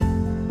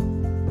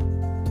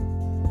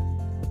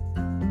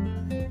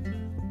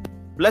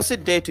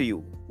blessed day to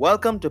you.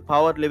 Welcome to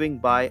Powered Living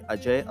by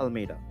Ajay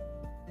Almeida.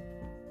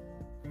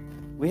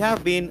 We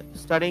have been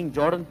studying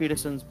Jordan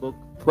Peterson's book,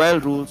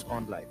 12 Rules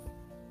on Life.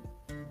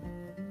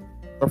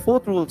 The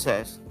fourth rule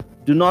says,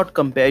 do not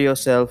compare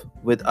yourself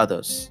with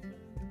others.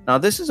 Now,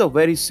 this is a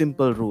very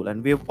simple rule,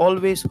 and we have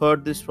always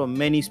heard this from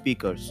many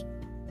speakers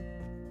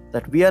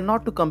that we are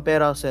not to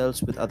compare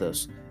ourselves with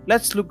others.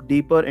 Let's look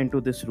deeper into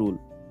this rule.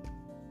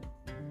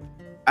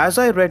 As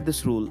I read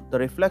this rule, the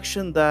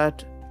reflection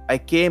that I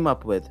came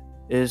up with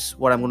is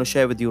what I'm going to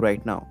share with you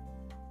right now.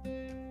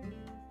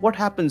 What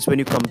happens when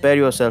you compare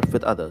yourself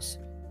with others?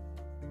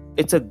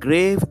 It's a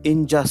grave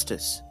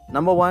injustice.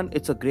 Number one,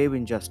 it's a grave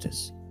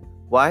injustice.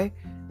 Why?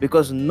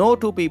 Because no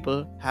two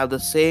people have the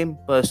same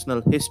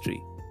personal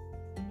history.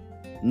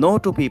 No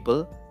two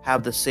people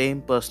have the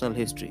same personal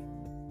history.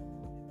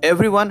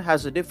 Everyone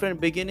has a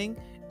different beginning,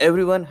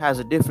 everyone has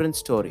a different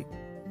story.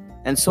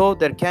 And so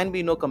there can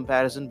be no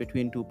comparison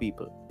between two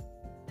people.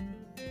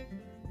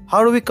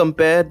 How do we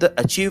compare the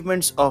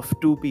achievements of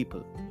two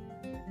people?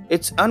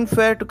 It's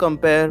unfair to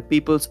compare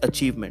people's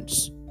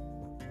achievements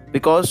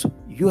because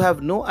you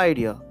have no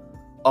idea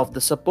of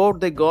the support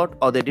they got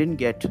or they didn't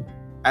get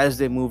as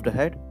they moved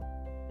ahead,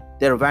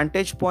 their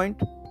vantage point,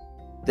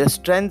 their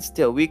strengths,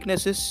 their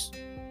weaknesses,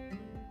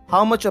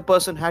 how much a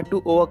person had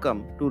to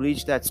overcome to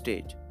reach that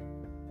stage.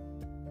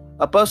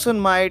 A person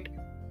might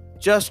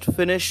just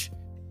finish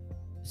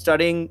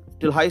studying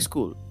till high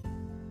school,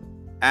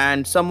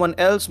 and someone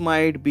else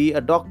might be a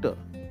doctor,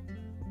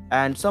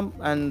 and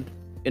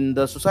in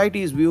the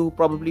society's view,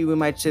 probably we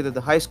might say that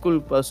the high school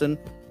person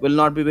will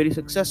not be very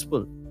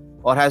successful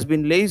or has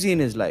been lazy in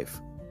his life.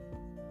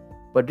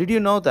 But did you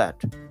know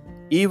that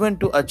even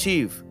to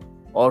achieve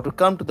or to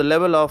come to the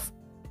level of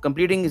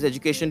completing his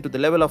education to the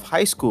level of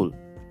high school,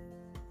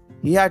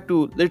 he had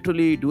to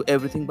literally do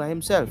everything by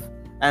himself?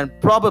 And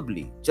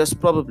probably,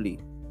 just probably,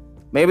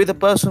 maybe the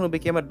person who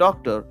became a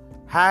doctor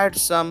had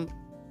some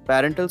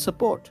parental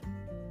support.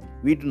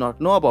 We do not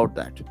know about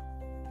that.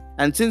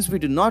 And since we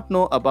do not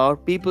know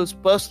about people's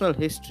personal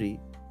history,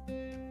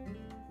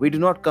 we do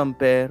not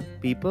compare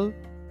people,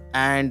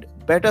 and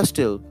better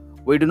still,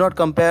 we do not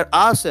compare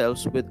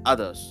ourselves with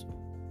others.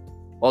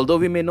 Although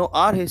we may know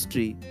our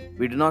history,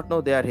 we do not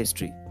know their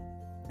history.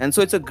 And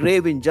so it's a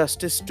grave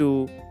injustice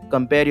to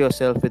compare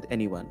yourself with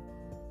anyone.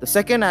 The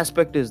second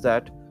aspect is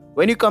that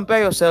when you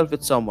compare yourself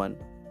with someone,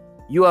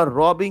 you are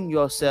robbing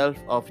yourself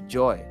of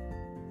joy.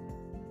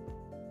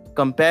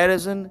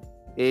 Comparison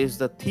is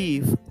the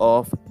thief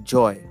of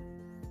joy.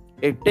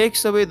 It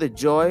takes away the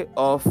joy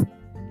of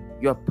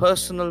your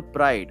personal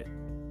pride.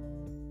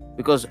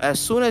 Because as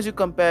soon as you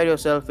compare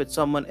yourself with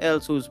someone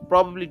else who's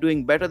probably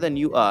doing better than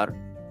you are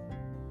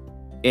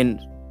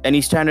in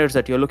any standards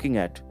that you're looking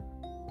at,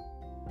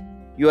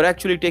 you are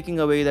actually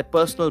taking away that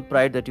personal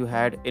pride that you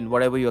had in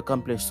whatever you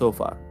accomplished so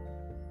far.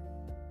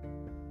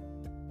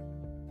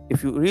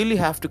 If you really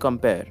have to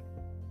compare,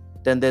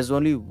 then there's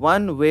only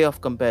one way of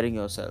comparing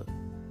yourself.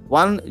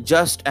 One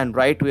just and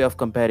right way of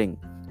comparing,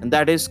 and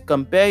that is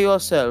compare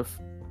yourself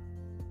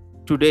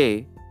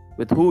today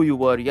with who you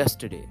were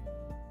yesterday.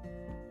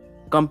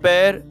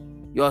 Compare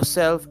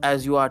yourself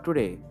as you are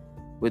today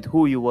with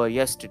who you were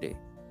yesterday.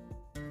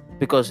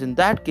 Because in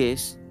that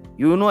case,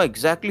 you know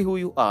exactly who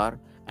you are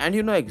and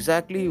you know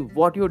exactly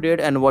what you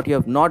did and what you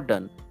have not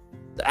done,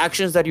 the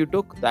actions that you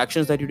took, the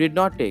actions that you did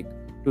not take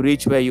to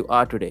reach where you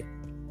are today.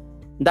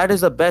 That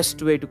is the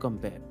best way to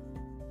compare.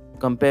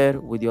 Compare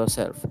with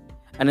yourself.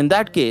 And in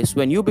that case,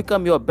 when you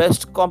become your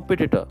best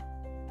competitor,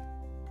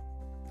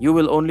 you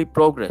will only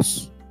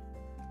progress.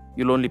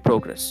 You'll only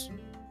progress.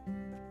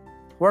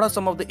 What are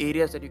some of the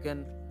areas that you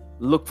can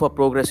look for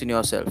progress in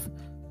yourself?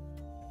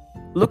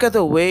 Look at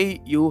the way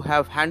you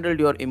have handled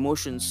your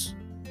emotions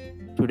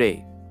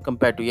today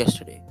compared to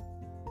yesterday.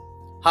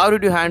 How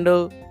did you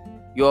handle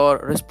your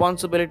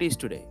responsibilities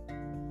today?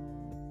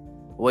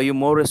 Were you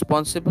more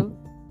responsible?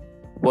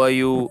 Were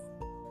you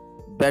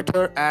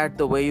better at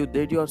the way you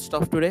did your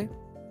stuff today?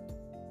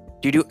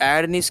 Did you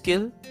add any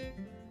skill?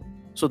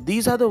 So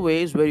these are the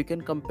ways where you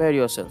can compare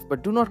yourself,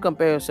 but do not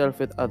compare yourself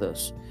with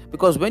others.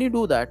 Because when you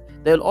do that,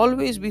 there will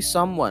always be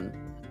someone,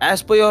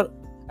 as per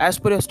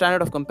your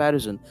standard of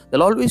comparison, there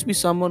will always be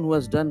someone who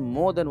has done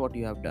more than what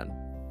you have done.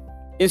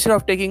 Instead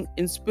of taking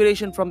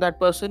inspiration from that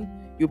person,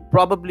 you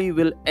probably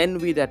will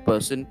envy that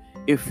person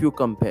if you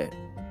compare.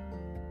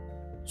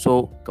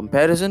 So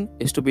comparison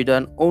is to be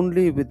done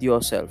only with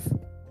yourself.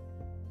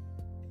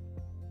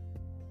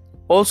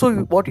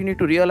 Also, what you need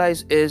to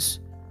realize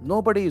is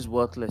nobody is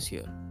worthless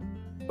here.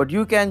 But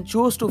you can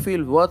choose to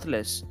feel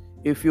worthless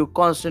if you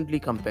constantly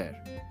compare.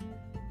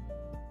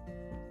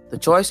 The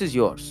choice is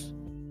yours.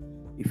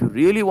 If you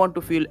really want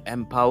to feel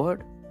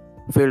empowered,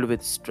 filled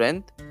with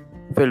strength,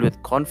 filled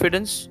with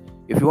confidence,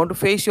 if you want to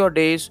face your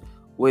days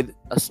with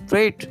a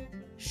straight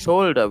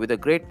shoulder, with a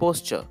great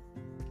posture,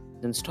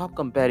 then stop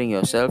comparing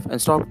yourself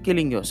and stop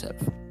killing yourself.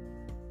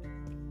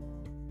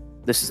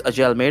 This is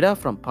Ajay Almeida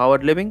from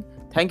Powered Living.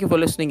 Thank you for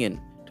listening in.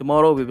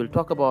 Tomorrow we will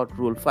talk about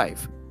Rule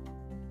 5.